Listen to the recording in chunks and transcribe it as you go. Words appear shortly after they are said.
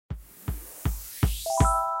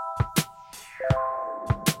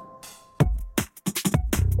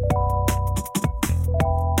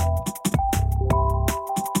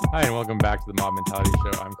Hi, and welcome back to the Mob Mentality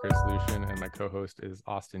Show. I'm Chris Lucian, and my co-host is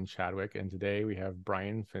Austin Chadwick. And today we have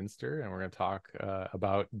Bryan Finster, and we're going to talk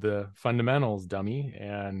about the fundamentals, dummy,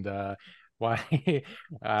 and why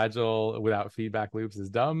Agile without feedback loops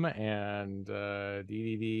is dumb, and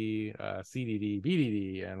DDD, CDD,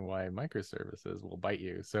 BDD, and why microservices will bite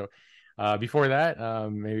you. So before that,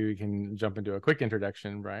 maybe we can jump into a quick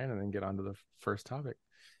introduction, Bryan, and then get on to the first topic.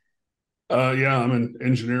 Yeah, I'm an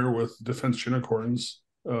engineer with Defense Unicorns,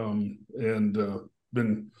 and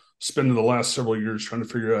been spending the last several years trying to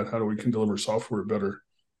figure out how we can deliver software better,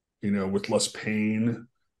 with less pain,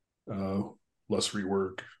 uh, less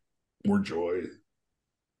rework, more joy,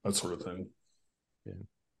 that sort of thing. Yeah.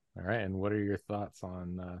 All right, and what are your thoughts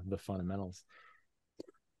on the fundamentals?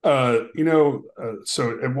 So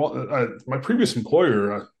my previous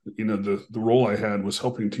employer, the role I had was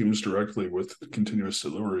helping teams directly with continuous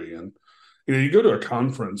delivery. And you go to a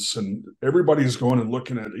conference and everybody's going and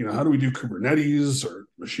looking at, how do we do Kubernetes or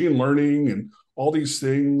machine learning and all these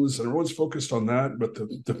things, and everyone's focused on that. But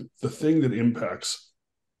the thing that impacts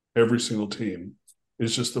every single team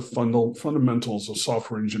is just the fundamentals of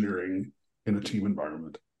software engineering in a team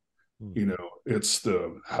environment. It's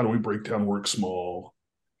how do we break down work small?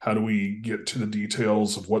 How do we get to the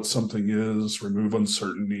details of what something is, remove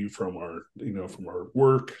uncertainty from our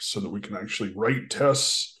work so that we can actually write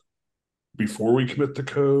tests before we commit the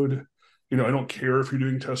code? I don't care if you're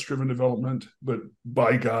doing test-driven development, but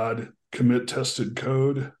by God, commit tested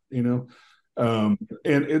code, and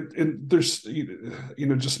there's,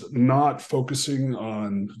 just not focusing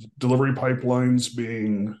on delivery pipelines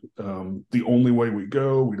being the only way we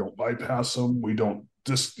go. We don't bypass them. We don't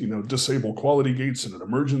disable quality gates in an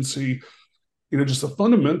emergency. Just the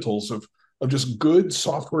fundamentals of just good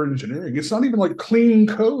software engineering. It's not even like clean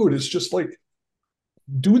code. It's just like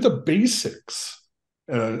do the basics.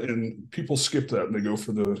 And people skip that and they go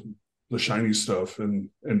for the shiny stuff and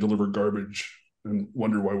deliver garbage and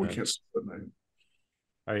wonder why we can't sleep at night.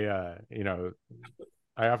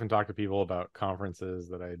 I often talk to people about conferences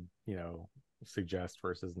that I, suggest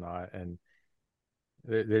versus not. And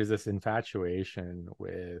there's this infatuation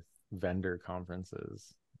with vendor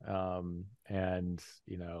conferences. And,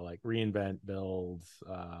 like reInvent builds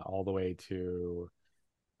all the way to,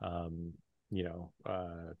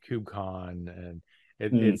 KubeCon. And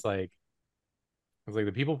it's like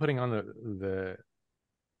the people putting on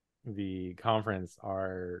the conference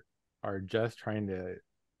are just trying to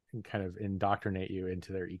kind of indoctrinate you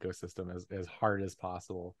into their ecosystem as hard as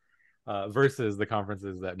possible, versus the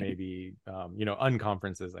conferences that maybe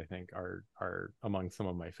unconferences I think are among some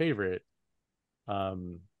of my favorite,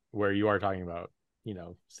 where you are talking about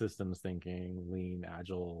systems thinking, lean,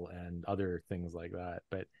 agile, and other things like that.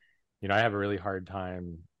 But I have a really hard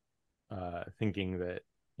time thinking that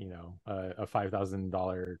a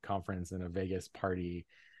 $5,000 conference in a Vegas party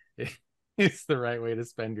is the right way to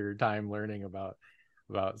spend your time learning about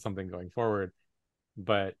something going forward.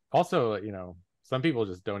 But also, some people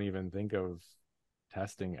just don't even think of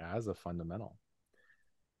testing as a fundamental.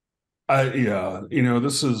 Yeah,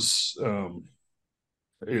 this is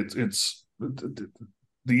it's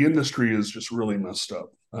the industry is just really messed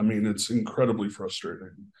up. I mean, it's incredibly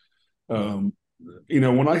frustrating.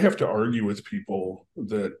 When I have to argue with people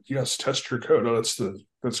that yes, test your code,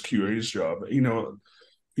 that's QA's job.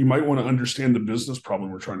 You might want to understand the business problem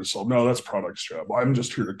we're trying to solve. No, that's product's job. I'm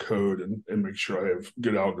just here to code and make sure I have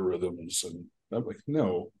good algorithms. And I'm like,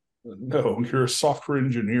 no, you're a software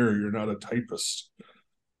engineer. You're not a typist.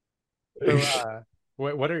 So,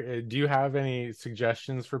 do you have any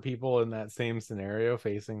suggestions for people in that same scenario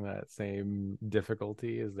facing that same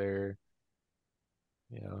difficulty? Is there,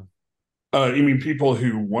 You mean people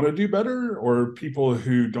who want to do better or people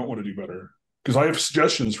who don't want to do better? Because I have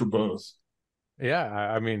suggestions for both. Yeah,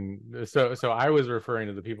 I mean, so I was referring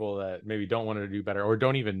to the people that maybe don't want to do better or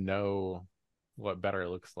don't even know what better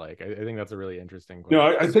looks like. I think that's a really interesting question.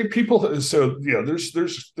 I think people. So yeah, there's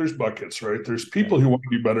buckets, right? There's people who want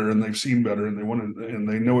to do better and they've seen better and they want to and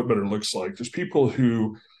they know what better looks like. There's people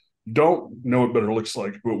who don't know what better looks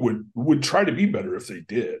like, but would try to be better if they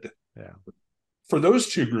did. Yeah. For those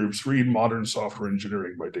two groups, read Modern Software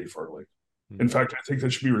Engineering by Dave Farley. In fact, I think that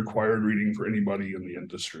should be required reading for anybody in the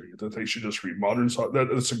industry. That they should just read Modern Software.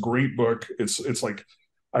 That's a great book. It's like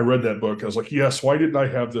I read that book. I was like, yes, why didn't I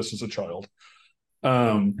have this as a child?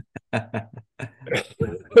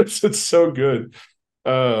 It's so good.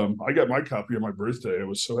 I got my copy on my birthday. I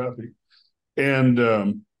was so happy. And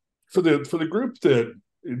for the group that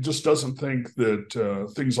it just doesn't think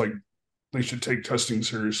that things like they should take testing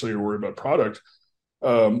seriously or worry about product,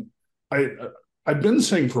 I I've been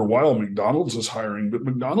saying for a while McDonald's is hiring, but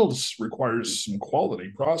McDonald's requires some quality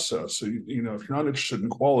process. So, you know, if you're not interested in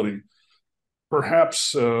quality,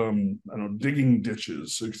 perhaps I don't know, digging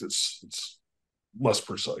ditches. It's less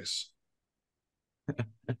precise.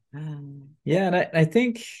 Yeah, and I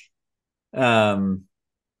think um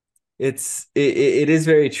it is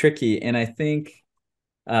very tricky, and I think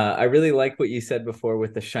I really like what you said before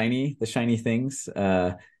with the shiny things.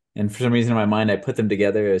 And for some reason in my mind, I put them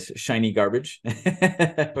together as shiny garbage.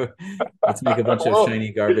 Let's make a bunch of Well,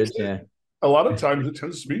 shiny garbage. Yeah. a lot of times it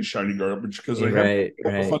tends to be shiny garbage because they have Right,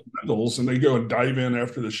 the right. fundamentals and they go and dive in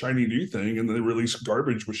after the shiny new thing and they release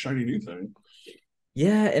garbage with shiny new thing.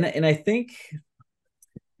 Yeah, and I think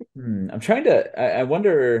I'm trying to I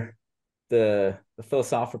wonder the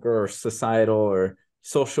philosophical or societal or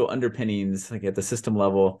social underpinnings like at the system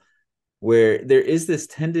level where there is this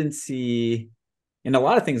tendency in a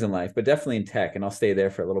lot of things in life, but definitely in tech, and I'll stay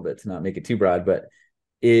there for a little bit to not make it too broad, but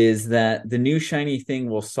is that the new shiny thing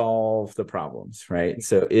will solve the problems, right?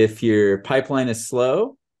 So if your pipeline is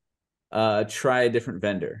slow, try a different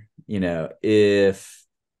vendor. You know, if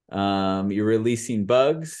you're releasing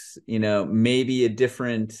bugs, you know, maybe a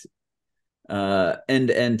different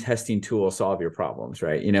end-to-end testing tool will solve your problems,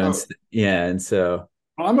 right? You know, and Oh, yeah, and so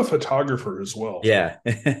I'm a photographer as well. yeah.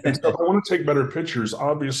 And so if I want to take better pictures,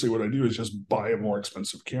 obviously what I do is just buy a more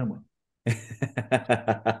expensive camera.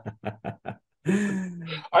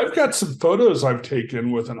 I've got some photos I've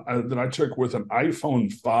taken with an that I took with an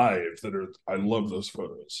iPhone 5 that are I love those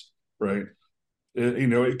photos, right? You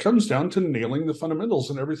know, it comes down to nailing the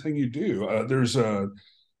fundamentals in everything you do. There's a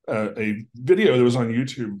video that was on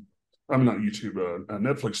YouTube. I'm not YouTube,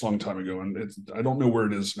 Netflix a long time ago, and I don't know where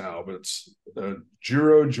it is now, but it's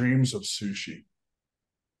Jiro Dreams of Sushi,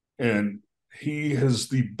 and he has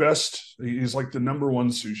the best. He's like the number one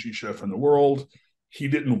sushi chef in the world. He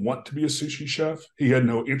didn't want to be a sushi chef. He had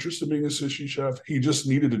no interest in being a sushi chef. He just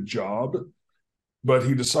needed a job, but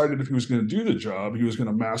he decided if he was going to do the job, he was going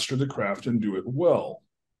to master the craft and do it well.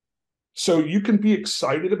 So you can be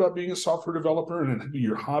excited about being a software developer and it be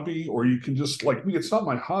your hobby, or you can just like me, it's not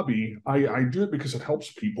my hobby. I do it because it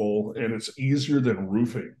helps people and it's easier than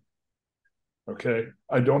roofing. Okay.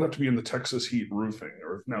 I don't have to be in the Texas heat roofing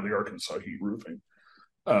or now the Arkansas heat roofing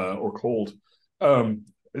or cold.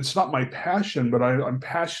 It's not my passion, but I'm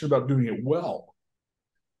passionate about doing it well.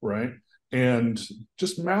 Right. And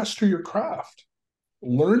just master your craft,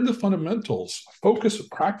 learn the fundamentals,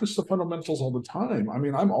 practice the fundamentals all the time. I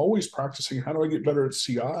mean, I'm always practicing how do I get better at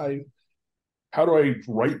CI? How do I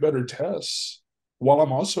write better tests? While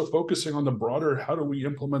I'm also focusing on the broader, how do we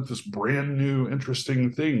implement this brand new,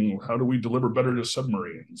 interesting thing? How do we deliver better to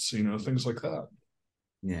submarines? You know, things like that.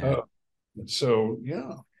 Yeah. Uh, so,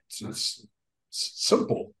 yeah, it's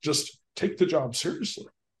simple. Just take the job seriously.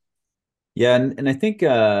 Yeah, and I think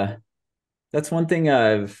that's one thing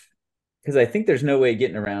I've because I think there's no way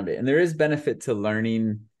getting around it. And there is benefit to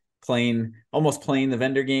learning almost playing the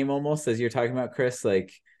vendor game almost as you're talking about, Chris,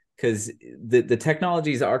 like because the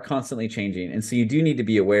technologies are constantly changing. And so you do need to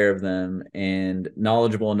be aware of them and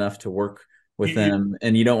knowledgeable enough to work with You, them.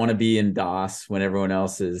 And you don't want to be in DOS when everyone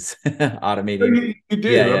else is automating. you Yeah,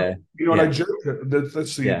 do. yeah, You know, and I yeah, joke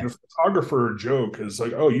that's yeah. the photographer joke is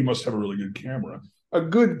like, oh, you must have a really good camera. A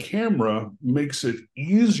good camera makes it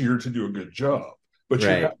easier to do a good job, but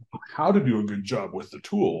you have Right, to know how to do a good job with the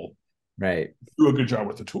tool. right. Do a good job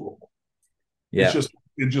with the tool. It's Yeah. just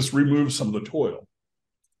it just removes some of the toil.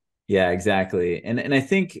 Yeah, exactly. And I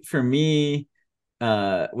think for me,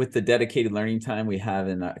 with the dedicated learning time we have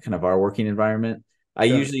in kind of our working environment, I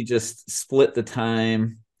Yeah. usually just split the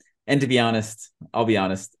time. And to be honest, I'll be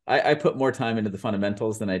honest, I put more time into the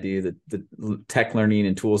fundamentals than I do the tech learning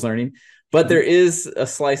and tools learning. But there Mhm. is a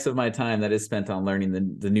slice of my time that is spent on learning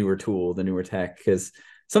the newer tool, the newer tech, because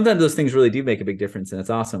sometimes those things really do make a big difference and it's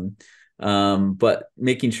awesome. But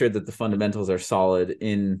making sure that the fundamentals are solid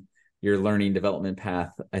in your learning development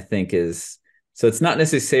path, I think is so it's not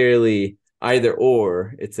necessarily either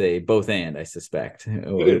or, it's a both and, I suspect. It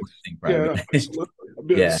What do you is. think, Brian? Yeah,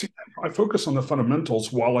 absolutely. Yeah. See, I focus on the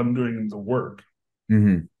fundamentals while I'm doing the work.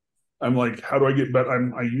 Hmm. I'm like, how do I get better?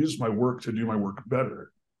 I use my work to do my work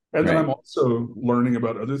better. And then Right. I'm also learning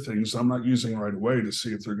about other things I'm not using right away to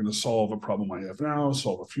see if they're going to solve a problem I have now,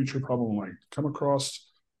 solve a future problem I might come across.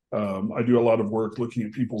 I do a lot of work looking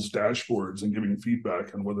at people's dashboards and giving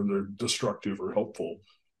feedback on whether they're destructive or helpful.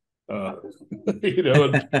 Uh,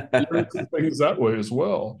 and learn some things that way as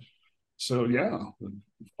well. So yeah,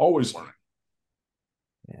 always learning.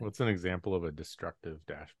 Yeah. What's an example of a destructive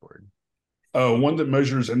dashboard? One that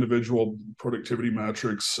measures individual productivity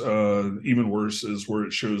metrics. Even worse is where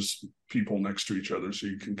it shows people next to each other, so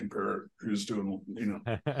you can compare who's doing.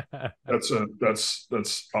 That's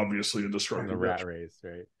obviously a In destructive the rat metric. race,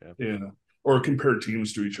 right? Yeah. Yeah, or compare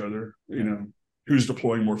teams to each other. Who's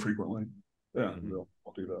deploying more frequently. Yeah,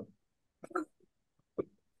 I'll do that.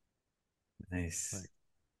 Nice.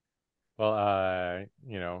 Well,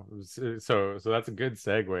 so that's a good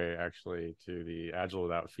segue actually to the agile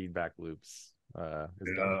without feedback loops.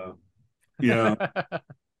 Yeah.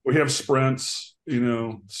 We have sprints,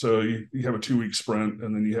 so you have a 2-week sprint,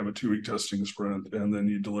 and then you have a 2-week testing sprint, and then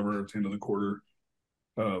you deliver at the end of the quarter.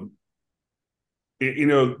 The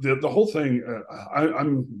whole thing,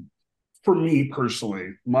 for me personally,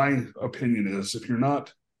 my opinion is if you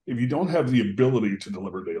don't have the ability to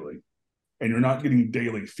deliver daily, and you're not getting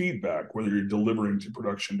daily feedback, whether you're delivering to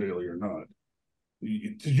production daily or not,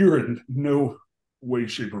 you're in no way,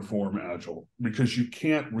 shape, or form agile, because you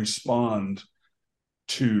can't respond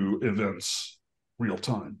to events real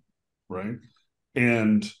time, right?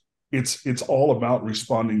 And it's all about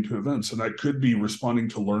responding to events, and that could be responding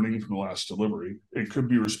to learning from the last delivery. It could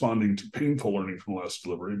be responding to painful learning from the last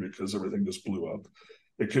delivery because everything just blew up.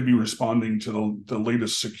 It could be responding to the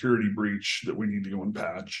latest security breach that we need to go and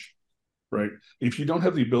patch, right? If you don't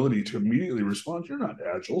have the ability to immediately respond, you're not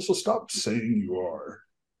agile. So stop saying you are.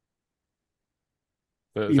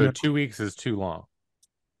 So 2 weeks is too long.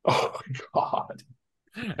 Oh my God.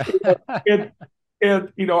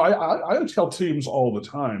 I tell teams all the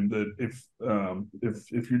time that if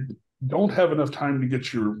you don't have enough time to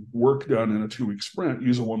get your work done in a 2-week sprint,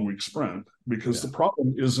 use a 1-week sprint, because the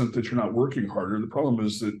problem isn't that you're not working harder. The problem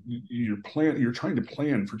is that you're trying to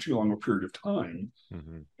plan for too long a period of time.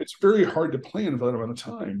 It's very hard to plan for that amount of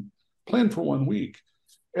time. Plan for 1 week,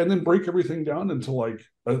 and then break everything down into I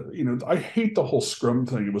hate the whole Scrum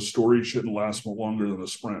thing of a story shouldn't last longer than a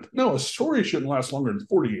sprint. No, a story shouldn't last longer than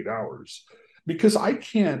 48 hours, because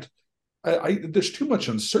there's too much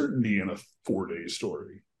uncertainty in a 4-day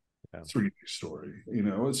story, 3-day story.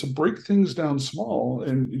 So break things down small,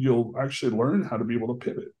 and you'll actually learn how to be able to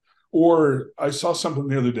pivot. Or I saw something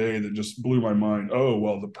the other day that just blew my mind. Oh,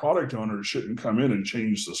 well, the product owner shouldn't come in and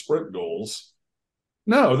change the sprint goals.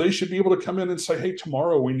 No, they should be able to come in and say, hey,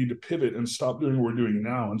 tomorrow we need to pivot and stop doing what we're doing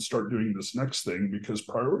now and start doing this next thing because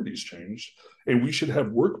priorities changed. And we should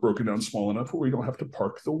have work broken down small enough where we don't have to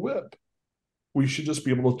park the whip. We should just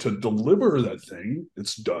be able to deliver that thing,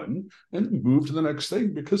 it's done, and move to the next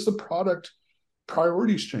thing because the product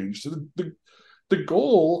priorities changed. The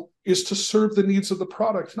goal is to serve the needs of the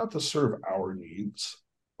product, not to serve our needs.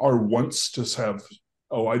 Our wants to have,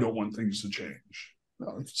 I don't want things to change.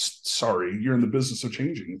 No, sorry, you're in the business of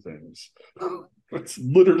changing things. That's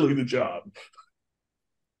literally the job.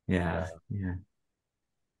 Yeah.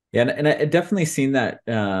 And I definitely seen that.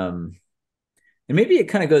 And maybe it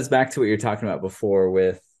kind of goes back to what you're talking about before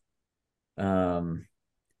with, I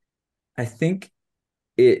think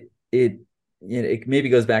it maybe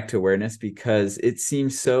goes back to awareness, because it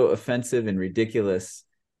seems so offensive and ridiculous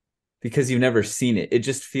because you've never seen it. It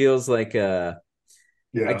just feels like I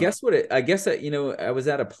guess I was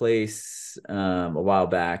at a place a while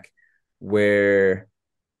back where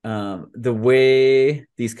the way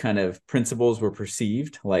these kind of principles were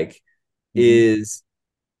perceived is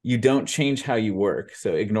you don't change how you work.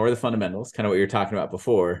 So ignore the fundamentals, kind of what you're talking about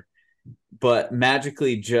before, but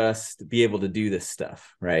magically just be able to do this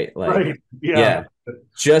stuff, right? Right. Yeah.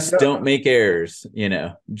 Just don't make errors,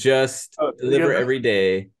 just deliver every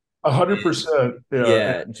day. 100%.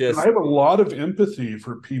 Yeah. And I have a lot of empathy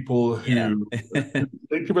for people who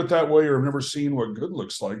think of it that way or have never seen what good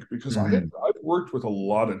looks like, because I've worked with a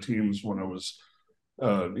lot of teams when I was,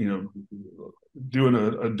 doing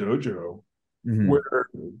a dojo where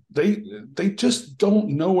they just don't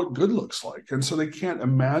know what good looks like. And so they can't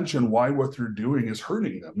imagine why what they're doing is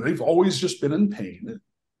hurting them. They've always just been in pain.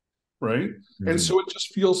 Right. And so it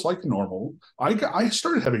just feels like normal. I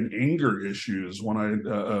started having anger issues when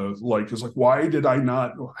it's like, why did I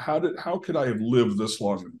not, how could I have lived this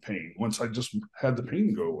long in pain once I just had the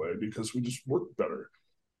pain go away because we just worked better?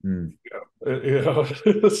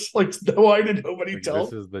 It's like, why did nobody tell?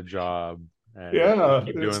 This is the job. And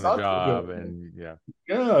keep doing the job. And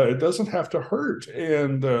it doesn't have to hurt.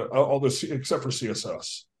 And all this except for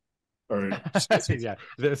CSS. All right. Yeah,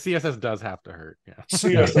 the CSS does have to hurt. Yeah,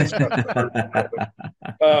 CSS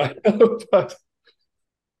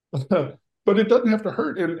but it doesn't have to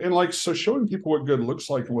hurt. And so showing people what good looks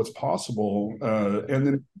like and what's possible, and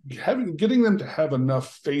then getting them to have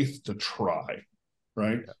enough faith to try,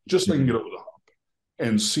 right? Just so they can get over the hump.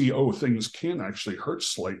 and see, oh, things can actually hurt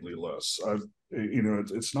slightly less.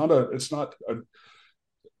 It's not a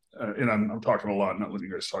and I'm talking a lot, not letting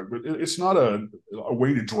you guys talk, but it's not a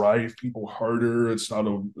way to drive people harder. It's not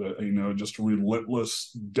just a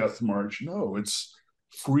relentless death march. No, it's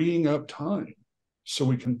freeing up time so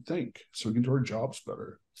we can think, so we can do our jobs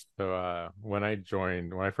better. So when I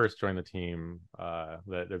first joined the team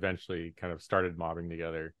that eventually kind of started mobbing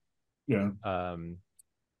together, yeah,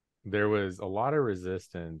 there was a lot of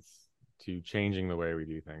resistance to changing the way we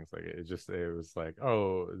do things. Like it was like,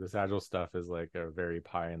 oh, this agile stuff is like a very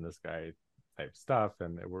pie in the sky type stuff,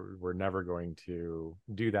 and we're never going to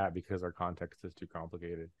do that because our context is too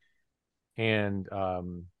complicated. And I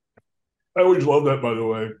always love that, by the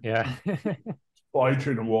way. yeah. Supply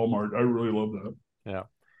chain at Walmart, I really love that. Yeah.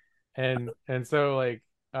 And so like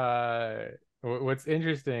what's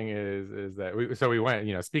interesting is that we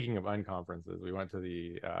went, speaking of unconferences, we went to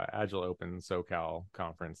the Agile Open SoCal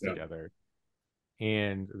conference together,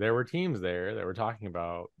 and there were teams there that were talking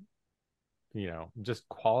about just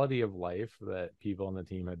quality of life that people in the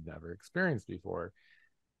team had never experienced before.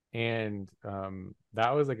 And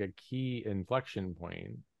that was like a key inflection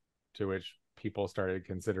point to which people started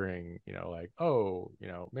considering, like, oh,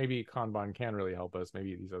 maybe Kanban can really help us,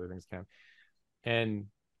 maybe these other things can. And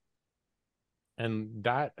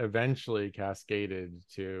that eventually cascaded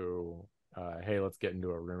to hey, let's get into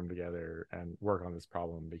a room together and work on this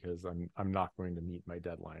problem because I'm not going to meet my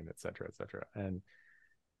deadline, et cetera, et cetera. And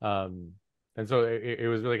so it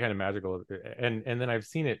was really kind of magical. And then I've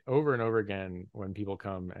seen it over and over again when people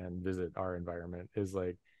come and visit our environment, is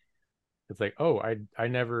like, it's like, oh, I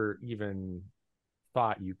never even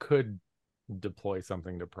thought you could deploy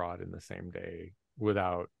something to prod in the same day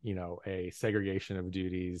without a segregation of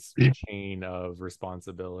duties, chain of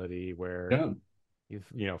responsibility, where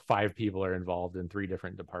 5 people are involved in 3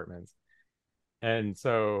 different departments. And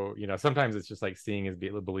so sometimes it's just like seeing is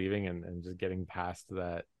believing, and just getting past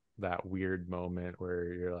that weird moment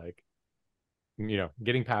where you're like,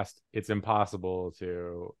 getting past it's impossible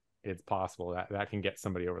to it's possible. That can get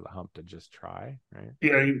somebody over the hump to just try, right?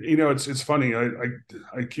 Yeah, it's funny.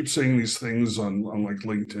 I keep saying these things on like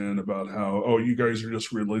LinkedIn about how, oh, you guys are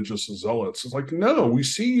just religious zealots. It's like, no, we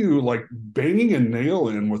see you like banging a nail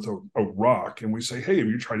in with a rock, and we say, hey, have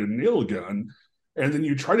you tried a nail gun? And then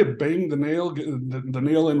you try to bang the nail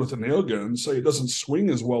in with a nail gun, say it doesn't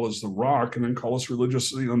swing as well as the rock, and then call us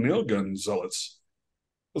religious nail gun zealots.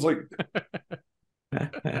 It's like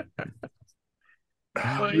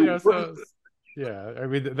well, so yeah, I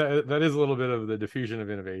mean that is a little bit of the diffusion of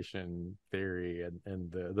innovation theory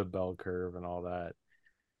and the bell curve and all that.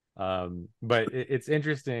 But it's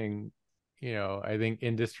interesting, I think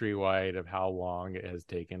industry wide, of how long it has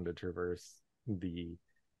taken to traverse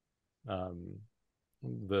um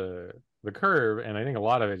the curve. And I think a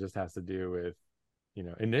lot of it just has to do with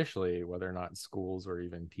initially whether or not schools were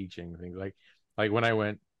even teaching things like when I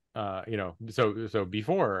went so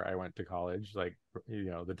before I went to college, like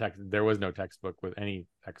there was no textbook with any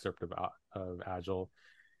excerpt of Agile.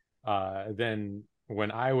 Then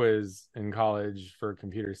when I was in college for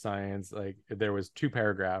computer science, like there was 2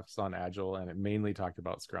 paragraphs on Agile, and it mainly talked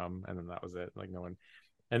about Scrum, and then that was it. Like no one.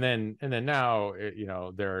 And then now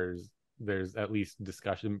there's at least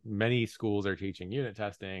discussion. Many schools are teaching unit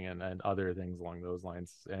testing and other things along those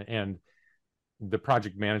lines, and the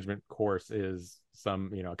project management course is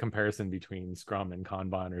some comparison between Scrum and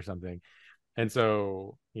Kanban or something. And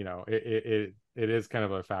so it is kind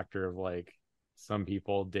of a factor of like, some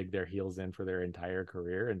people dig their heels in for their entire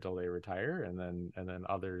career until they retire, and then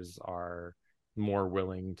others are more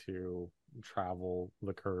willing to travel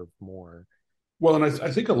the curve more. Well, and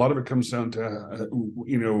I think a lot of it comes down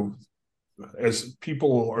to as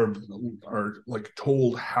people are like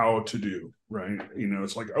told how to do, right?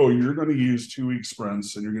 It's like, oh, you're going to use 2-week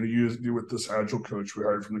sprints, and you're going to do what this agile coach we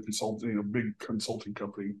hired from the consulting, big consulting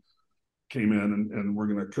company came in, and we're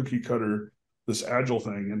going to cookie cutter this agile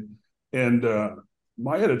thing. And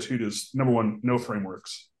my attitude is, number one, no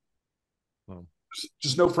frameworks. Well,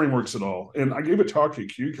 just no frameworks at all. And I gave a talk at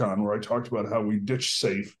QCon where I talked about how we ditch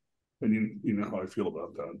SAFe, and you know how I feel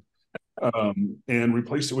about that, and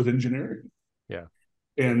replace it with engineering. Yeah.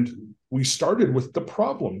 And we started with the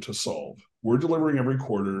problem to solve. We're delivering every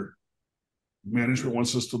quarter. Management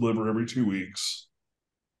wants us to deliver every 2 weeks.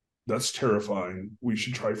 That's terrifying. We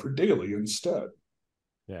should try for daily instead.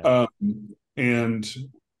 Yeah. And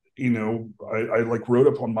I like wrote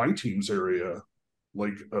up on my team's area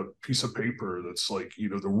like a piece of paper that's like,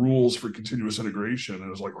 the rules for continuous integration. And it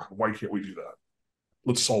was like, why can't we do that?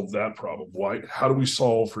 Let's solve that problem. Why? How do we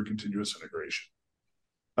solve for continuous integration?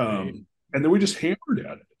 Right. And then we just hammered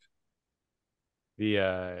at it.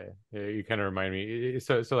 you kind of remind me.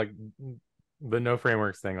 So like the no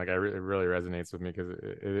frameworks thing, like it really resonates with me because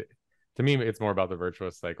to me it's more about the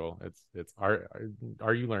virtuous cycle. It's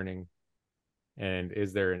are you learning, and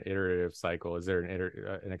is there an iterative cycle? Is there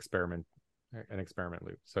an experiment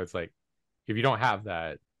loop? So it's like if you don't have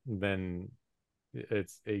that, then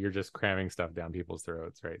you're just cramming stuff down people's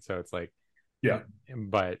throats, right? So it's like, Yeah.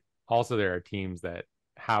 but also there are teams that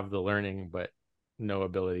have the learning but no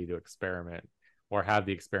ability to experiment, or have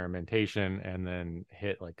the experimentation and then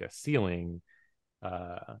hit like a ceiling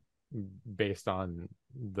uh based on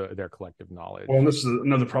their collective knowledge. Well, and this is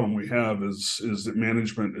another problem we have is that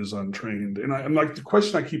management is untrained. And I'm like, the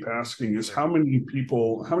question I keep asking is how many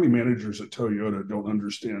managers at Toyota don't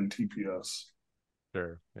understand TPS?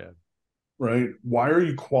 Sure. Yeah. Right? Why are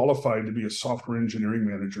you qualified to be a software engineering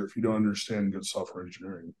manager if you don't understand good software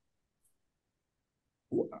engineering?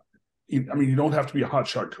 I mean, you don't have to be a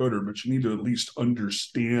hotshot coder, but you need to at least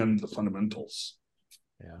understand the fundamentals.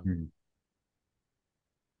 Yeah.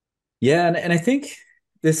 Yeah, and I think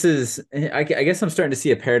this is, I guess I'm starting to see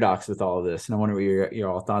a paradox with all of this, and I wonder what your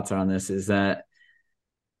all thoughts are on this. Is that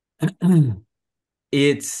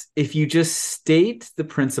it's if you just state the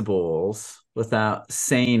principles without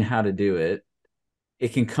saying how to do it,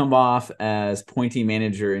 it can come off as pointy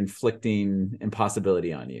manager inflicting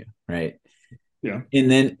impossibility on you, right? Yeah. And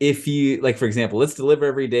then if you like, for example, let's deliver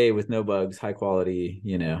every day with no bugs, high quality,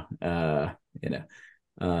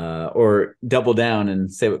 or double down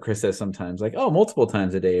and say what Chris says sometimes, like, oh, multiple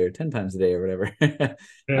times a day or 10 times a day or whatever. I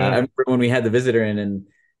remember when we had the visitor in and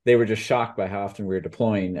they were just shocked by how often we were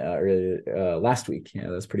deploying last week. Yeah,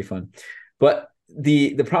 that was pretty fun. But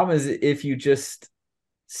the problem is if you just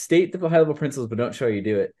state the high level principles but don't show how you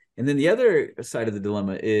do it. And then the other side of the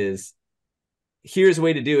dilemma is here's a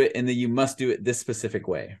way to do it, and then you must do it this specific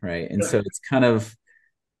way, right? And so it's kind of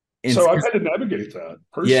so I've had to navigate that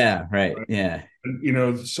personally. Yeah, right. Yeah.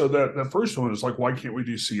 And, so that first one is like, why can't we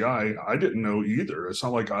do CI? I didn't know either. It's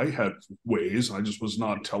not like I had ways. I just was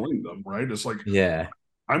not telling them, right? It's like, yeah,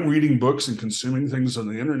 I'm reading books and consuming things on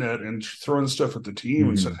the internet and throwing stuff at the team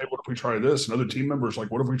and said, hey, what if we try this? And other team members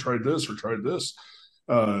like, what if we tried this or tried this?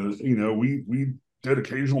 We did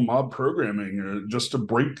occasional mob programming just to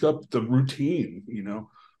break up the routine,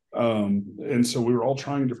 and so we were all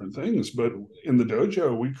trying different things. But in the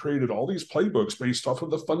dojo, we created all these playbooks based off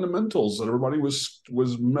of the fundamentals that everybody was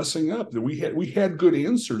messing up, that we had good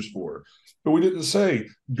answers for, but we didn't say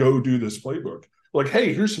go do this playbook. Like,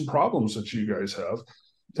 hey, here's some problems that you guys have.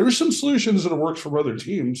 There's some solutions that have worked for other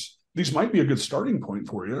teams. These might be a good starting point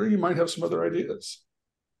for you, or you might have some other ideas,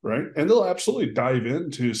 right? And they'll absolutely dive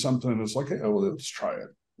into something that's like, hey, well, let's try it,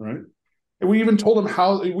 right? And we even told them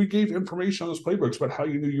how we gave information on those playbooks about how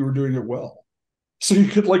you knew you were doing it well. So you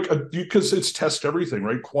could because it's test everything,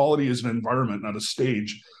 right? Quality is an environment, not a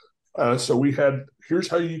stage. So here's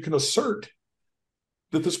how you can assert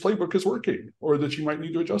that this playbook is working or that you might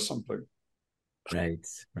need to adjust something. Right.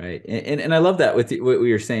 And I love that with what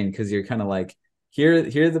you're saying, because you're kind of like, here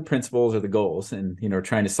are the principles or the goals, and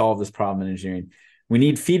trying to solve this problem in engineering. We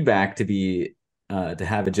need feedback to be to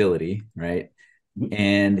have agility, right? Mm-hmm.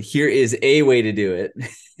 And here is a way to do it.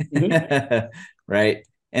 Mm-hmm. Right.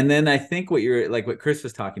 And then I think what Chris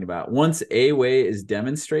was talking about, once a way is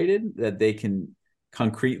demonstrated that they can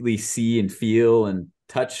concretely see and feel and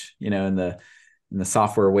touch, in the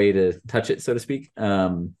software way to touch it, so to speak,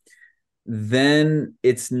 then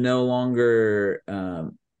it's no longer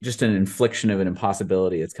just an infliction of an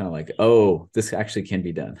impossibility. It's kind of like, oh, this actually can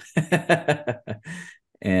be done.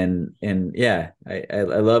 and yeah, I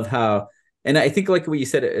love how, and I think like what you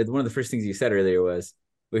said, one of the first things you said earlier was,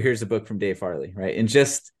 well, here's a book from Dave Farley, right? And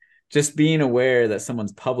just being aware that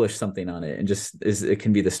someone's published something on it, and it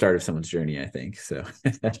can be the start of someone's journey, I think. So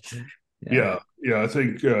yeah. I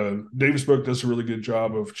think Dave's book does a really good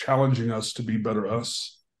job of challenging us to be better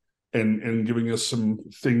us, and giving us some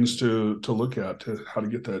things to look at to how to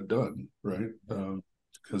get that done, right?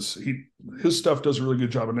 Because his stuff does a really good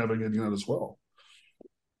job of navigating that as well.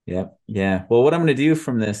 Yeah. Well, what I'm going to do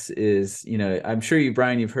from this is, I'm sure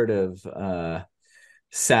Bryan, you've heard of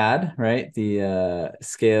SAD, right? The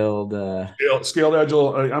scaled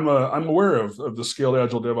agile. I'm aware of the scaled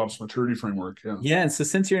agile DevOps maturity framework. Yeah. And so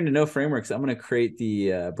since you're into no frameworks, I'm going to create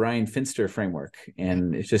the Bryan Finster framework,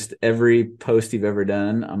 and it's just every post you've ever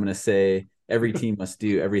done, I'm going to say every team must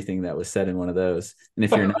do everything that was said in one of those. And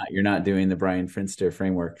if you're not doing the Bryan Finster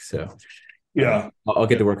framework. So yeah, I'll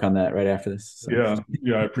get to work on that right after this. So.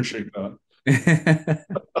 Yeah, I appreciate that.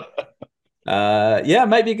 It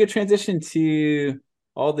might be a good transition to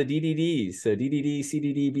all the DDDs. So DDD,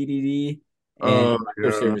 CDD, BDD, and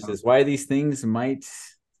microservices. Why these things might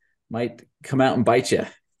might come out and bite you.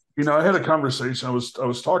 I had a conversation. I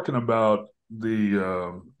was talking about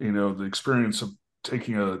the experience of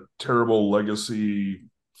taking a terrible legacy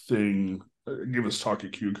thing. Give us talk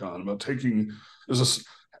at QCon about taking is this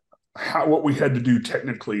what we had to do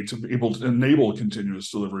technically to be able to enable continuous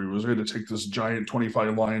delivery was we had to take this giant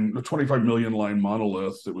 25 million line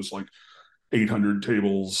monolith that was like 800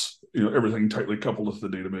 tables, everything tightly coupled with the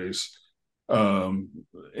database, um,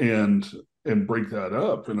 and break that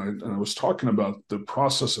up. And I was talking about the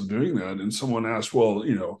process of doing that, and someone asked, well,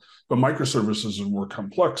 but microservices are more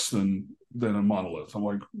complex than a monolith. I'm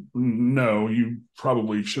like, no, you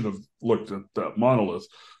probably should have looked at that monolith.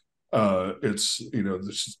 It's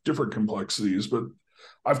there's different complexities, but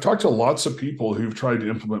I've talked to lots of people who've tried to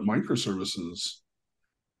implement microservices,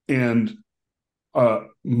 and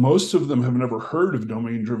most of them have never heard of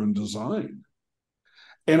domain-driven design.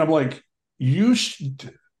 And I'm like, you should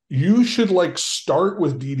like start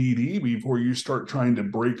with DDD before you start trying to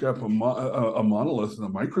break up a monolith into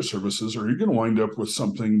microservices, or you're going to wind up with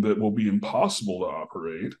something that will be impossible to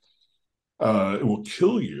operate. It will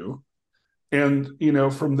kill you. And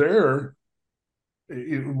from there,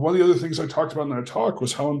 one of the other things I talked about in that talk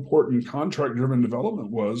was how important contract-driven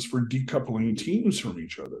development was for decoupling teams from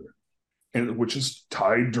each other, and which is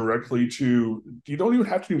tied directly to, you don't even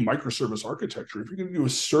have to do microservice architecture. If you're going to do a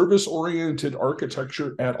service-oriented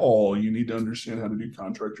architecture at all, you need to understand how to do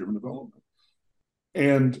contract-driven development.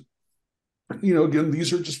 And again,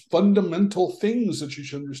 these are just fundamental things that you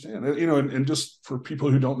should understand. And just for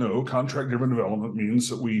people who don't know, contract-driven development means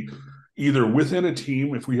that we either within a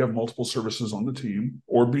team, if we have multiple services on the team,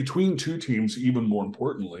 or between two teams, even more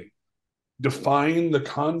importantly, define the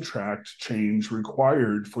contract change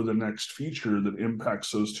required for the next feature that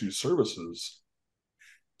impacts those two services,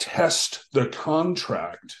 test the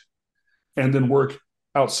contract, and then work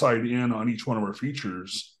outside in on each one of our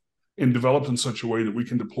features and developed in such a way that we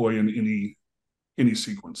can deploy in any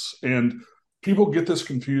sequence. And people get this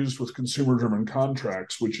confused with consumer-driven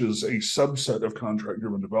contracts, which is a subset of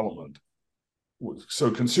contract-driven development. So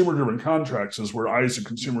consumer-driven contracts is where I, as a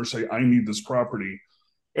consumer, say, I need this property,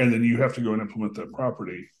 and then you have to go and implement that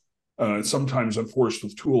property. Sometimes enforced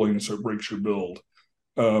with tooling, so it breaks your build.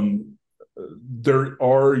 There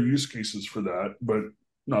are use cases for that, but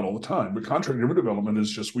not all the time. But contract-driven development is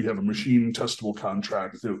just we have a machine testable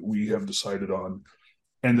contract that we have decided on,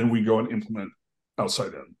 and then we go and implement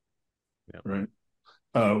outside in, Yep. right?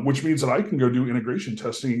 Which means that I can go do integration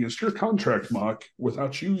testing against your contract mock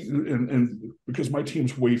without you, and because my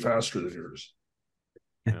team's way faster than yours.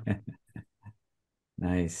 Yeah.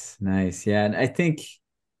 Nice. Yeah, and I think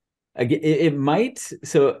again, it might.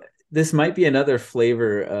 So this might be another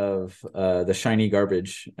flavor of the shiny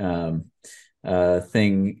garbage thing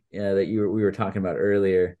that we were talking about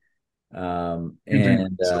earlier. And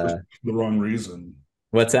the wrong reason.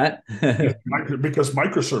 What's that? Because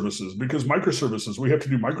microservices, we have to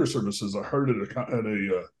do microservices. I heard at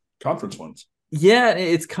a conference once. Yeah,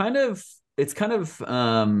 it's kind of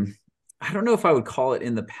I don't know if I would call it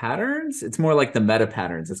in the patterns. It's more like the meta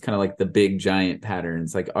patterns. It's kind of like the big giant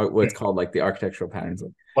patterns, like what's called like the architectural patterns.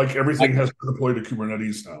 Like everything has to deploy to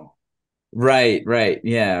Kubernetes now. Right.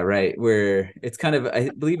 Yeah, right. Where it's kind of, I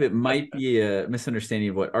believe it might be a misunderstanding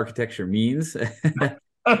of what architecture means.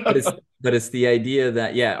 but it's the idea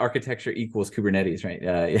that architecture equals Kubernetes, right?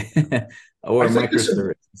 Or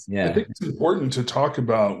microservices. I think it's important to talk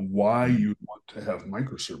about why you want to have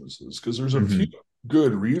microservices, because there's a few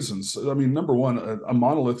good reasons. I mean, number one, a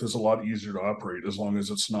monolith is a lot easier to operate as long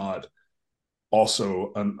as it's not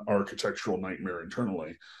also an architectural nightmare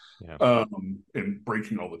internally, and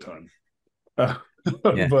breaking all the time.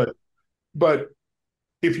 But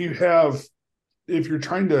if you're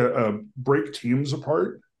trying to break teams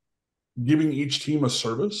apart, giving each team a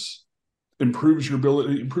service improves your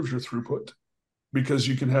throughput, because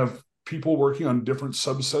you can have people working on different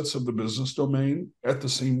subsets of the business domain at the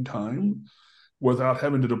same time without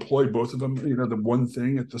having to deploy both of them, the one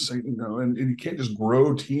thing at the same, and you can't just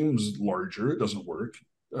grow teams larger. It doesn't work.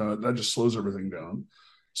 That just slows everything down.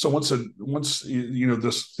 So once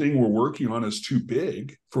this thing we're working on is too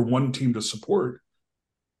big for one team to support,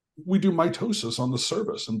 we do mitosis on the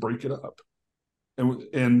service and break it up.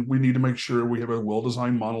 And we need to make sure we have a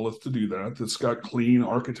well-designed monolith to do that, that's got clean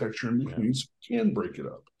architecture in between, so we can break it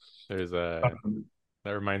up. There's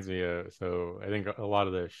that reminds me of, so I think a lot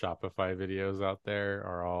of the Shopify videos out there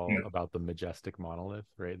are all about the majestic monolith,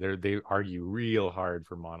 right? They argue real hard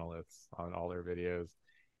for monoliths on all their videos.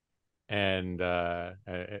 And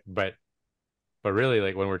but really,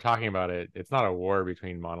 like when we're talking about it, it's not a war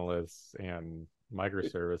between monoliths and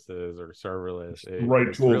microservices or serverless.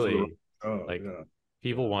 It's really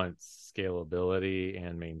people want scalability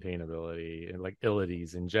and maintainability and like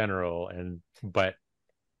ilities in general, and but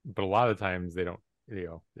a lot of times they don't,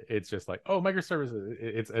 it's just like, oh, microservices,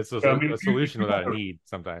 it's Yeah, I a mean, if solution you without want a to, need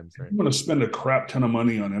sometimes, if right? you want to spend a crap ton of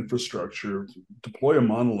money on infrastructure, deploy a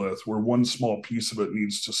monolith where one small piece of it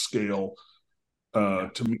needs to scale Yeah,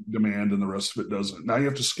 to meet demand and the rest of it doesn't. Now you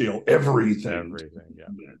have to scale everything, everything,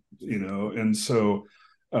 yeah. and so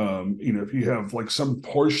if you have like some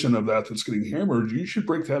portion of that that's getting hammered, you should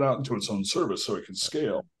break that out into its own service so it can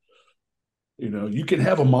scale. You can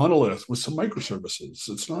have a monolith with some microservices.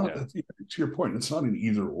 It's not, Yeah, to your point, it's not an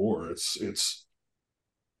either or. It's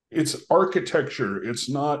architecture. It's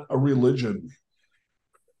not a religion.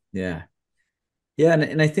 Yeah. Yeah.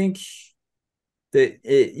 And I think that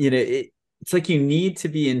it's like you need to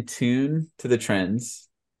be in tune to the trends,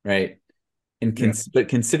 right? And Yeah, but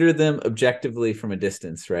consider them objectively from a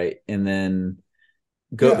distance, right? And then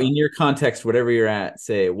go yeah. in your context, whatever you're at,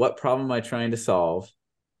 say, what problem am I trying to solve?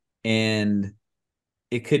 And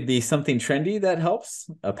it could be something trendy that helps,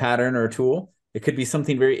 a pattern or a tool. It could be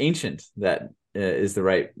something very ancient that is the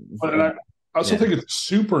right. And I also Yeah. think it's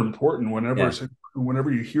super important Yeah.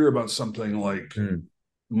 whenever you hear about something like Mm.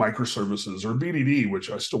 microservices or BDD,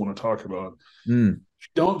 which I still want to talk about. Mm.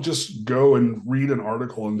 Don't just go and read an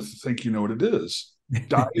article and think you know what it is.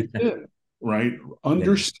 Dive in, right? Yeah.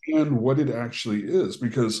 Understand what it actually is,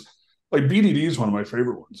 because like BDD is one of my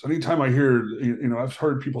favorite ones. Anytime I hear, I've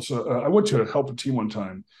heard people say, I went to help a team one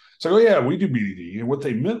time. It's like, oh yeah, we do BDD. And what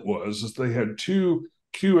they meant was they had two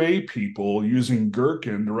QA people using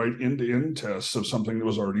Gherkin to write end-to-end tests of something that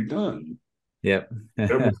was already done. Yep.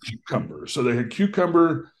 With Cucumber. So they had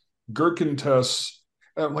Cucumber, Gherkin tests.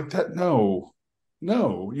 And I'm like that. No.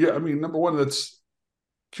 Yeah. I mean, number one, that's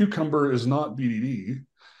Cucumber is not BDD,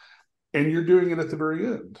 and you're doing it at the very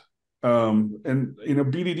end. And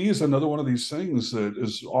BDD is another one of these things that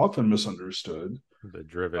is often misunderstood. the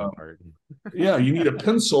driven part. Yeah, you need a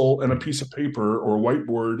pencil and a piece of paper or a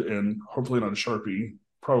whiteboard, and hopefully not a Sharpie,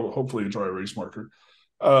 probably hopefully a dry erase marker,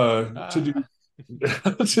 to do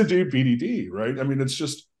to do BDD, right? I mean, it's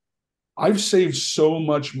just I've saved so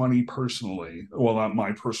much money personally. Well, not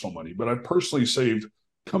my personal money, but I've personally saved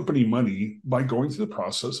company money by going through the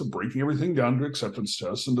process of breaking everything down to acceptance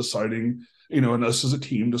tests and deciding, and us as a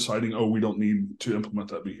team deciding, oh, we don't need to implement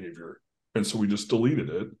that behavior. And so we just deleted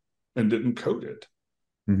it and didn't code it.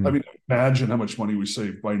 Mm-hmm. I mean, imagine how much money we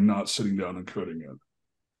saved by not sitting down and coding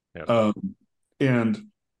it. Yep. And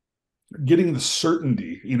getting the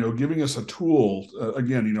certainty, giving us a tool.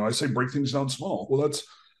 Again, I say break things down small. Well, that's,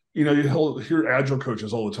 you'll hear agile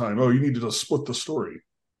coaches all the time. Oh, you need to just split the story.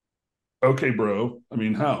 Okay, bro. I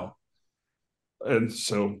mean, how? And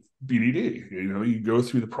so BDD, you go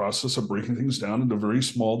through the process of breaking things down into very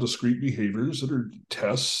small, discrete behaviors that are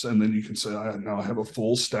tests. And then you can say, I now have a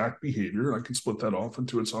full stack behavior. I can split that off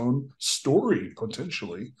into its own story,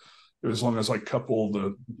 potentially, as long as I couple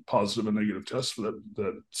the positive and negative tests for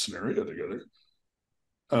that scenario together.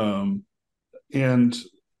 And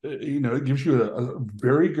it gives you a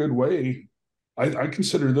very good way. I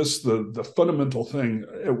consider this the fundamental thing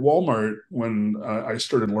at Walmart. When I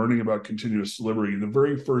started learning about continuous delivery, the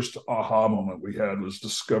very first aha moment we had was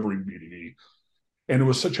discovering BDD, and it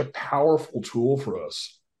was such a powerful tool for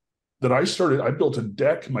us that I built a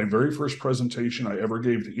deck, my very first presentation I ever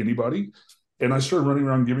gave to anybody, and I started running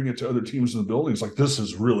around giving it to other teams in the buildings. Like, this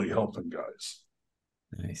is really helping, guys.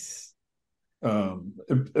 Nice.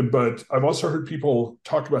 But I've also heard people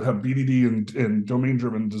talk about how BDD and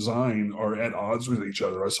domain-driven design are at odds with each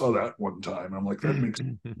other. I saw that one time. I'm like, that makes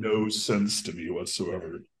no sense to me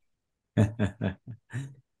whatsoever. Yeah.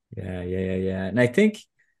 And I think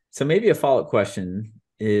so. Maybe a follow-up question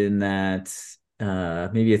in that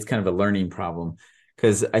maybe it's kind of a learning problem,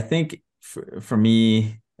 because I think for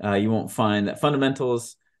me, you won't find that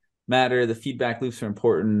fundamentals matter. The feedback loops are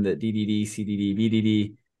important. That DDD, CDD,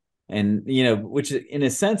 BDD. And, which in a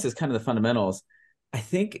sense is kind of the fundamentals. I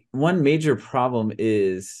think one major problem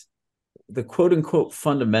is the quote unquote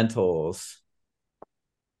fundamentals.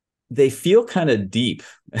 They feel kind of deep.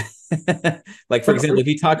 Like, for example, if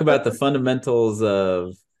you talk about the fundamentals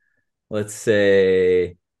of, let's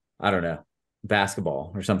say, I don't know,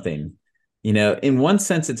 basketball or something, in one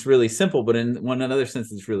sense, it's really simple, but in one another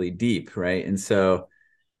sense, it's really deep. Right. And so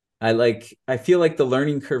I feel like the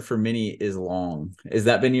learning curve for many is long. Has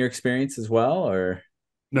that been your experience as well, or?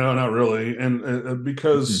 No, not really. And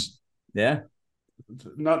because Yeah,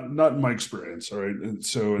 not in my experience. All right. And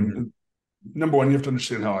so, mm-hmm. Number one, you have to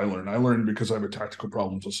understand how I learn. I learn because I have a tactical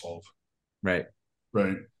problem to solve. Right.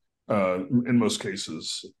 In most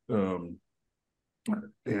cases.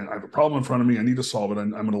 and I have a problem in front of me. I need to solve it.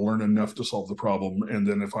 I'm going to learn enough to solve the problem. And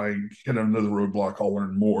then if I hit another roadblock, I'll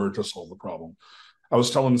learn more to solve the problem. I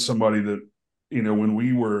was telling somebody that, when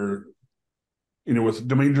we were, with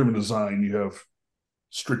domain driven design, you have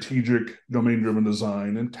strategic domain driven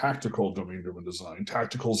design and tactical domain driven design.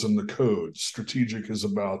 Tactical's in the code. Strategic is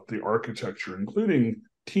about the architecture, including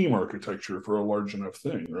team architecture for a large enough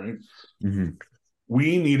thing, right? Mm-hmm.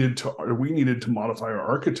 We needed to modify our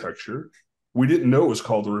architecture. We didn't know it was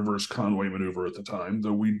called the reverse Conway maneuver at the time,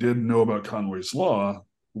 though we did know about Conway's law.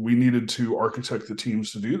 We needed to architect the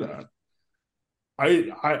teams to do that.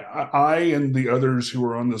 I and the others who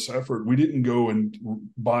were on this effort, we didn't go and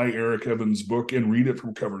buy Eric Evans' book and read it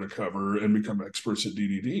from cover to cover and become experts at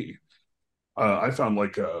DDD. I found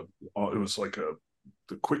it was like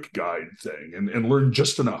the quick guide thing, and learned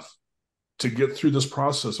just enough to get through this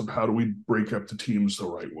process of how do we break up the teams the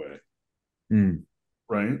right way,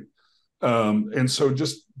 right? And so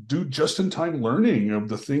just do just-in-time learning of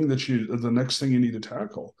the next thing you need to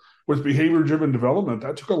tackle. With behavior-driven development,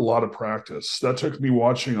 that took a lot of practice. That took me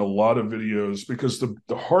watching a lot of videos, because the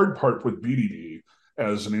hard part with BDD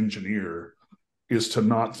as an engineer is to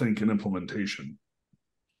not think in implementation.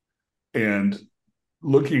 And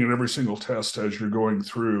looking at every single test as you're going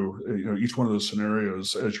through, each one of those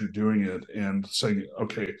scenarios as you're doing it, and saying,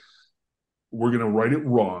 okay, we're going to write it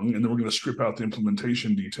wrong, and then we're going to strip out the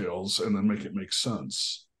implementation details and then make it make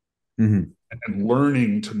sense. Mm-hmm. And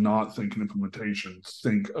learning to not think in implementation,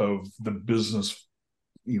 think of the business,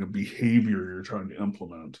 behavior you're trying to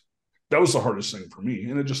implement. That was the hardest thing for me.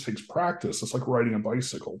 And it just takes practice. It's like riding a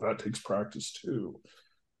bicycle. That takes practice too,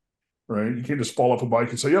 right? You can't just fall off a bike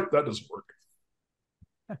and say, yep, that doesn't work.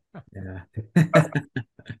 Yeah.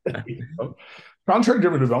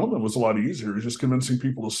 Contract-driven development was a lot easier. It was just convincing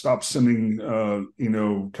people to stop sending,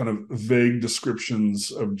 kind of vague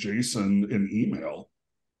descriptions of JSON in email.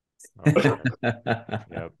 Yep.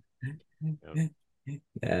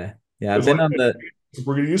 Yeah. I've been on the.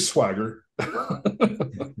 We're going to use Swagger.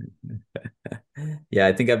 Yeah,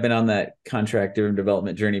 I think I've been on that contract-driven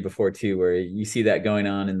development journey before too, where you see that going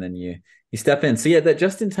on and then you step in. So yeah, that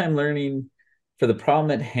just-in-time learning for the problem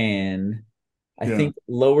at hand, I think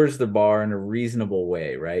lowers the bar in a reasonable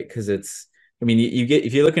way, right? Because you get,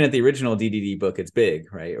 if you're looking at the original DDD book, it's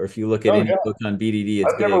big, right? Or if you look at any book on BDD,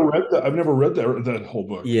 it's big. I've never read that whole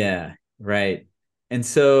book. Yeah, right. And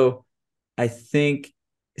so I think,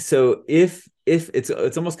 so if it's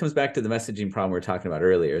almost comes back to the messaging problem we were talking about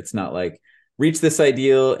earlier. It's not like reach this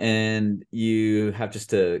ideal and you have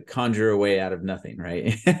just to conjure a way out of nothing,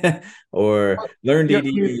 right? Or learn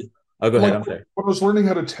DDD. Oh, go ahead. I'm sorry. When I was learning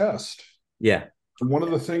how to test. Yeah. One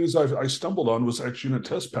of the things I stumbled on was X unit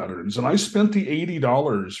test patterns, and I spent the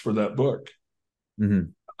 $80 for that book. Mm-hmm.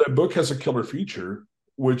 That book has a killer feature,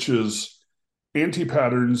 which is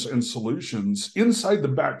anti-patterns and solutions inside the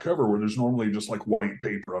back cover, where there's normally just like white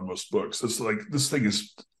paper on most books. It's like, this thing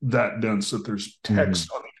is that dense that there's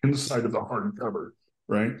text on the inside of the hard cover,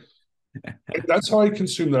 right? That's how I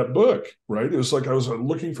consumed that book, right? It was like I was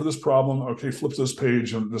looking for this problem. Okay, flip this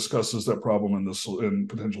page and it discusses that problem and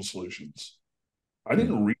potential solutions. I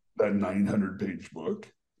didn't read that 900-page book.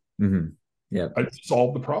 Mm-hmm. Yeah, I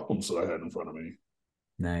solved the problems that I had in front of me.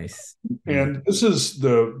 Nice. And this is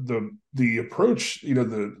the approach. You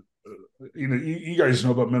guys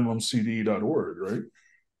know about minimumcd.org, right?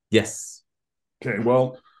 Yes. Okay.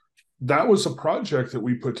 Well, that was a project that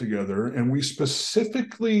we put together, and we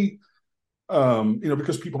specifically,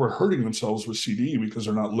 because people are hurting themselves with CD because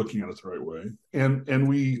they're not looking at it the right way. And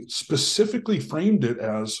we specifically framed it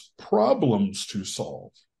as problems to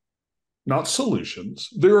solve, not solutions.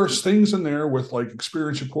 There are things in there with like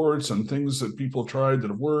experience reports and things that people have tried that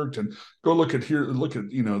have worked. And go look at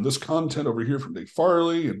this content over here from Dave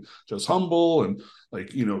Farley and Jess Humble and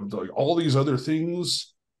like all these other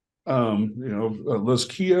things. Liz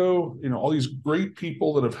Keogh, all these great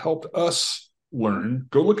people that have helped us learn.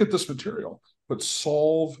 Go look at this material, but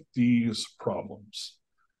solve these problems.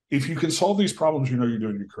 If you can solve these problems, you're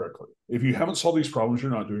doing it correctly. If you haven't solved these problems,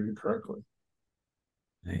 you're not doing it correctly.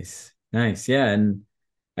 Nice. Yeah. And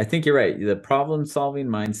I think you're right. The problem solving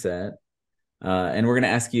mindset. And we're going to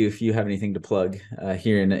ask you if you have anything to plug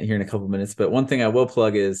here in a couple of minutes. But one thing I will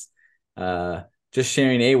plug is just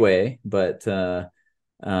sharing a way, but that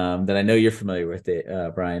I know you're familiar with it,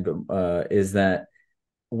 Bryan, but is that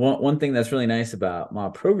one thing that's really nice about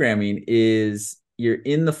mob programming is you're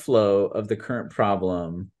in the flow of the current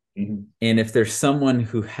problem. Mm-hmm. And if there's someone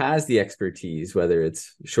who has the expertise, whether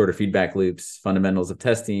it's shorter feedback loops, fundamentals of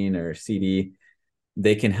testing, or CD,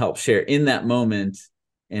 they can help share in that moment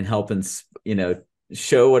and help and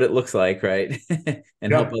show what it looks like, right?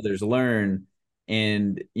 And help others learn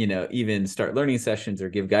and, even start learning sessions or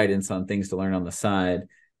give guidance on things to learn on the side.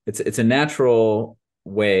 It's a natural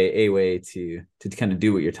way to kind of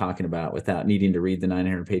do what you're talking about without needing to read the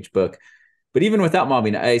 900-page book. But even without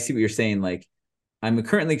mobbing, I see what you're saying. Like, I'm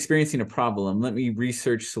currently experiencing a problem. Let me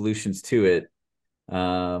research solutions to it,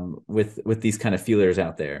 with these kind of feelers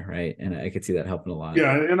out there, right? And I could see that helping a lot.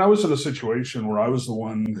 Yeah, and I was in a situation where I was the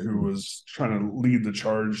one who was trying to lead the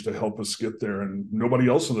charge to help us get there, and nobody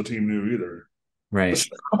else on the team knew either. Right. So,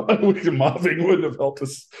 mobbing wouldn't have helped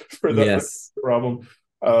us for that Yes. problem.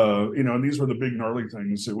 And these were the big gnarly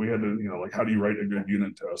things that we had to, like, how do you write a good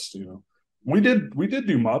unit test? We did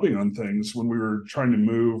do mobbing on things when we were trying to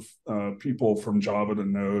move people from Java to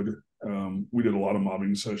Node. We did a lot of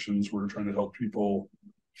mobbing sessions. We were trying to help people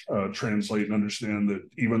translate and understand that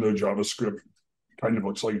even though JavaScript kind of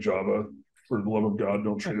looks like Java, for the love of God,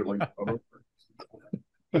 don't treat it like Java.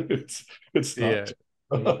 it's not.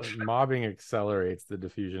 Mobbing accelerates the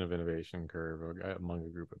diffusion of innovation curve among a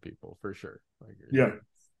group of people, for sure. Yeah,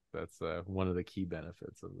 that's one of the key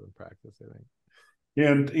benefits of the practice, I think.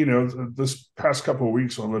 And this past couple of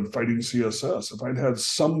weeks when I've been fighting CSS, if I'd had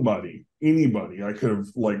anybody I could have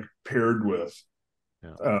paired with,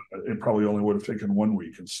 it probably only would have taken 1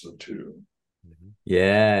 week instead of 2.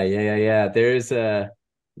 Yeah. There's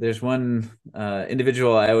one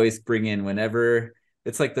individual I always bring in whenever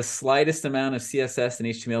it's like the slightest amount of CSS and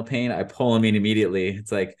HTML pain. I pull them in immediately.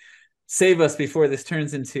 It's like, save us before this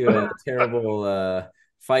turns into a terrible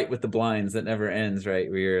fight with the blinds that never ends, right?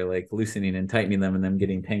 Where you're like loosening and tightening them and them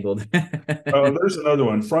getting tangled. There's another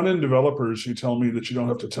one. Front-end developers who tell me that you don't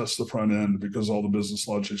have to test the front end because all the business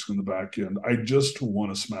logic's in the back end. I just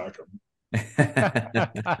want to smack them.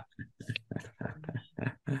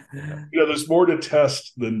 There's more to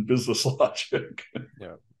test than business logic.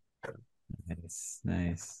 Yeah.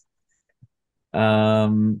 Nice.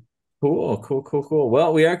 Cool.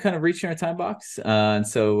 Well, we are kind of reaching our time box. And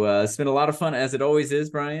so it's been a lot of fun, as it always is,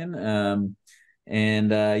 Bryan.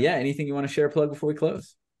 Anything you want to share or plug before we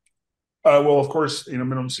close? Well, of course,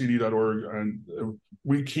 minimumcd.org, and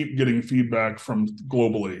we keep getting feedback from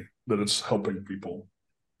globally that it's helping people.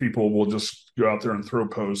 People will just go out there and throw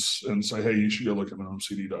posts and say, hey, you should go look at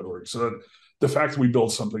minimumcd.org. So that the fact that we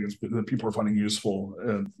built something that people are finding useful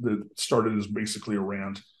and that started as basically a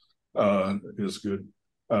rant is good.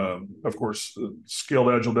 Of course, Scaled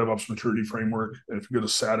Agile DevOps Maturity Framework. If you go to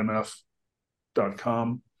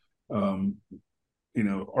sadmf.com,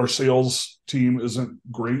 our sales team isn't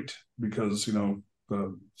great because, the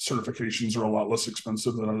certifications are a lot less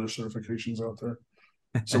expensive than other certifications out there.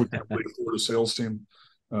 So we can't really afford a sales team.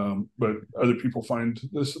 But other people find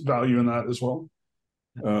this value in that as well.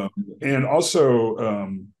 And also,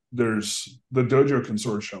 there's the Dojo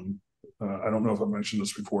Consortium. I don't know if I mentioned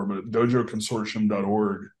this before, but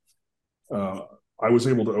dojoconsortium.org, I was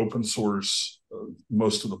able to open source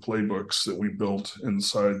most of the playbooks that we built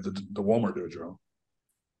inside the Walmart Dojo.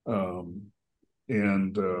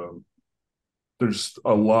 There's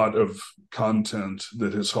a lot of content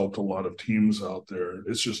that has helped a lot of teams out there.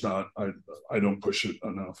 It's just not, I don't push it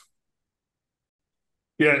enough.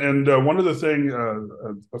 Yeah, and one other thing,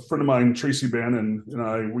 a friend of mine, Tracy Bannon, and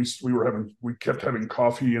I, we kept having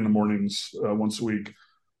coffee in the mornings once a week,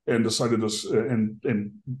 and decided this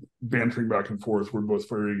and bantering back and forth. We're both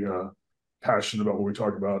very passionate about what we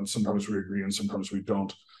talk about, and sometimes we agree and sometimes we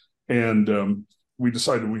don't. And we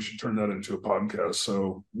decided we should turn that into a podcast.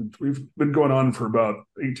 So we've been going on for about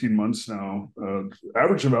 18 months now,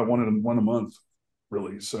 averaging about one a month,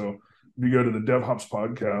 really. So if you go to the DevHops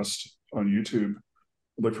podcast on YouTube,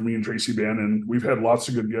 look for me and Tracy Bannon. We've had lots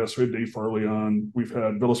of good guests. We had Dave Farley on. We've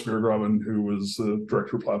had Billis Fairgraven, who was the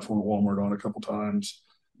director of platform at Walmart, on a couple times.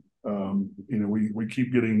 We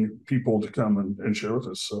keep getting people to come and share with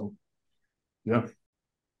us. So, yeah.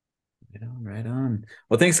 Right on.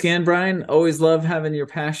 Well, thanks again, Bryan. Always love having your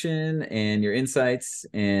passion and your insights.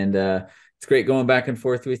 And it's great going back and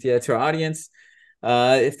forth with you. To our audience,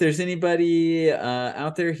 if there's anybody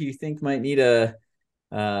out there who you think might need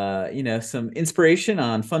some inspiration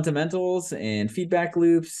on fundamentals and feedback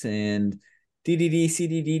loops and DDD,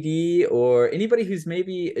 CDDD, or anybody who's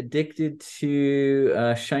maybe addicted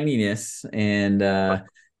to shininess and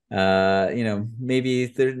maybe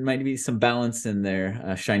there might be some balance in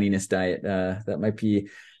their shininess diet, that might be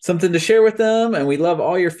something to share with them. And we love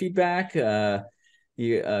all your feedback,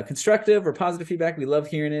 constructive or positive feedback. We love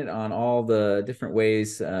hearing it on all the different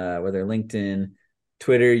ways, whether LinkedIn,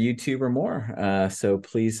 Twitter, YouTube, or more. So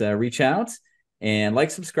please reach out and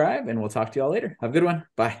subscribe, and we'll talk to you all later. Have a good one.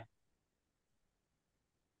 Bye.